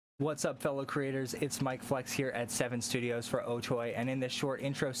What's up, fellow creators? It's Mike Flex here at 7 Studios for Otoy, and in this short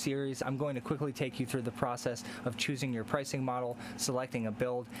intro series, I'm going to quickly take you through the process of choosing your pricing model, selecting a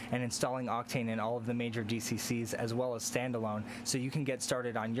build, and installing Octane in all of the major DCCs as well as Standalone, so you can get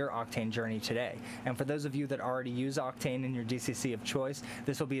started on your Octane journey today. And for those of you that already use Octane in your DCC of choice,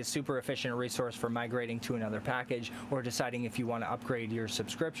 this will be a super efficient resource for migrating to another package or deciding if you want to upgrade your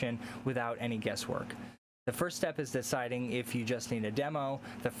subscription without any guesswork. The first step is deciding if you just need a demo,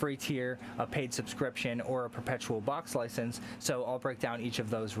 the free tier, a paid subscription, or a perpetual box license, so I'll break down each of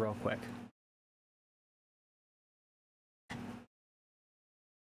those real quick.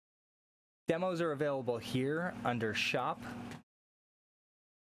 Demos are available here under Shop,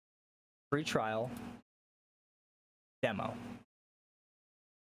 Free Trial, Demo.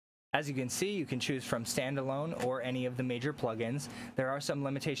 As you can see, you can choose from Standalone or any of the major plugins. There are some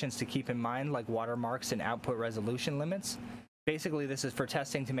limitations to keep in mind, like watermarks and output resolution limits. Basically, this is for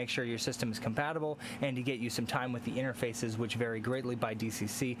testing to make sure your system is compatible and to get you some time with the interfaces, which vary greatly by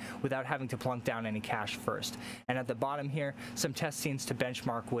DCC, without having to plunk down any cache first. And at the bottom here, some test scenes to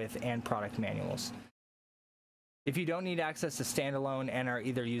benchmark with and product manuals. If you don't need access to Standalone and are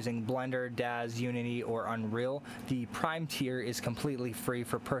either using Blender, Daz, Unity, or Unreal, the Prime tier is completely free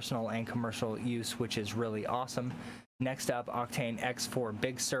for personal and commercial use, which is really awesome. Next up, Octane X for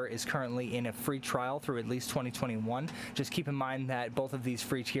Big Sur is currently in a free trial through at least 2021. Just keep in mind that both of these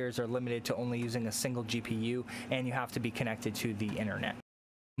free tiers are limited to only using a single GPU, and you have to be connected to the internet.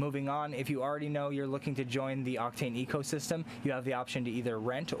 Moving on, if you already know you're looking to join the Octane ecosystem, you have the option to either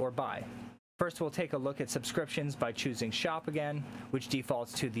rent or buy. First, we'll take a look at subscriptions by choosing Shop again, which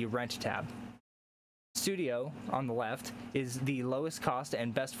defaults to the Rent tab. Studio, on the left, is the lowest cost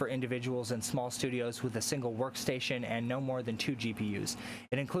and best for individuals and small studios with a single workstation and no more than 2 GPUs.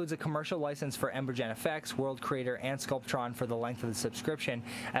 It includes a commercial license for Embergen FX, World Creator, and Sculptron for the length of the subscription,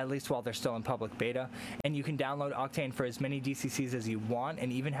 at least while they're still in public beta. And you can download Octane for as many DCCs as you want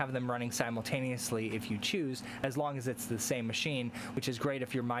and even have them running simultaneously if you choose, as long as it's the same machine, which is great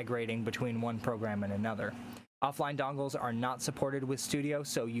if you're migrating between one program and another. Offline dongles are not supported with Studio,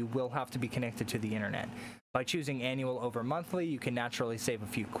 so you will have to be connected to the internet. By choosing annual over monthly, you can naturally save a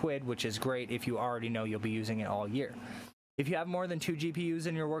few quid, which is great if you already know you'll be using it all year. If you have more than 2 GPUs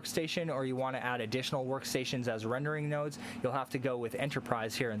in your workstation, or you want to add additional workstations as rendering nodes, you'll have to go with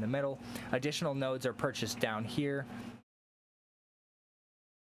Enterprise here in the middle. Additional nodes are purchased down here.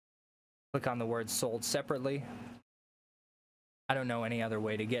 Click on the word Sold Separately. I don't know any other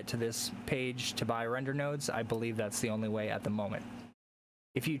way to get to this page to buy render nodes. I believe that's the only way at the moment.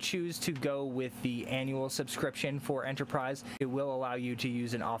 If you choose to go with the annual subscription for Enterprise, it will allow you to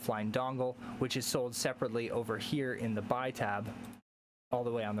use an offline dongle, which is sold separately over here in the Buy tab, all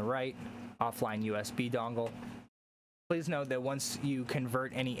the way on the right, offline USB dongle. Please note that once you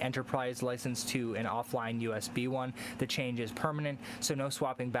convert any Enterprise license to an offline USB one, the change is permanent, so no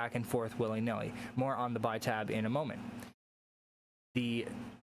swapping back and forth willy-nilly. More on the Buy tab in a moment. The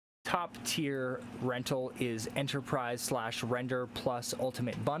top tier rental is Enterprise/Render Plus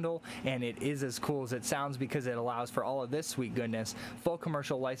Ultimate Bundle, and it is as cool as it sounds because it allows for all of this sweet goodness: full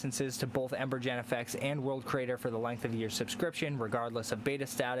commercial licenses to both Embergen FX and World Creator for the length of your subscription, regardless of beta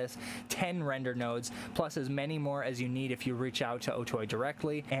status, 10 render nodes, plus as many more as you need if you reach out to Otoy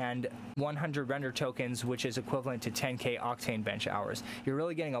directly, and 100 render tokens, which is equivalent to 10K Octane bench hours. You're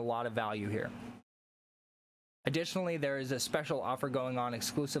really getting a lot of value here. Additionally, there is a special offer going on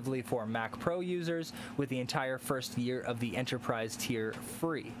exclusively for Mac Pro users, with the entire first year of the Enterprise tier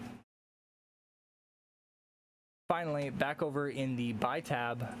free. Finally, back over in the Buy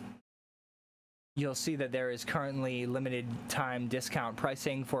tab, you'll see that there is currently limited time discount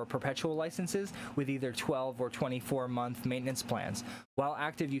pricing for perpetual licenses with either 12 or 24-month maintenance plans. While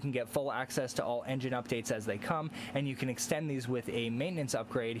active, you can get full access to all engine updates as they come, and you can extend these with a maintenance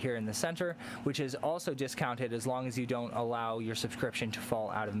upgrade here in the center, which is also discounted as long as you don't allow your subscription to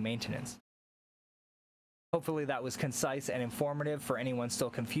fall out of maintenance. Hopefully that was concise and informative for anyone still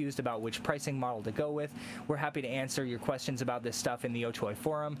confused about which pricing model to go with. We're happy to answer your questions about this stuff in the Otoy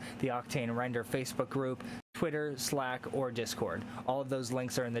forum, the OctaneRender Facebook group, Twitter, Slack, or Discord. All of those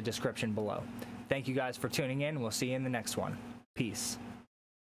links are in the description below. Thank you guys for tuning in. We'll see you in the next one. Peace.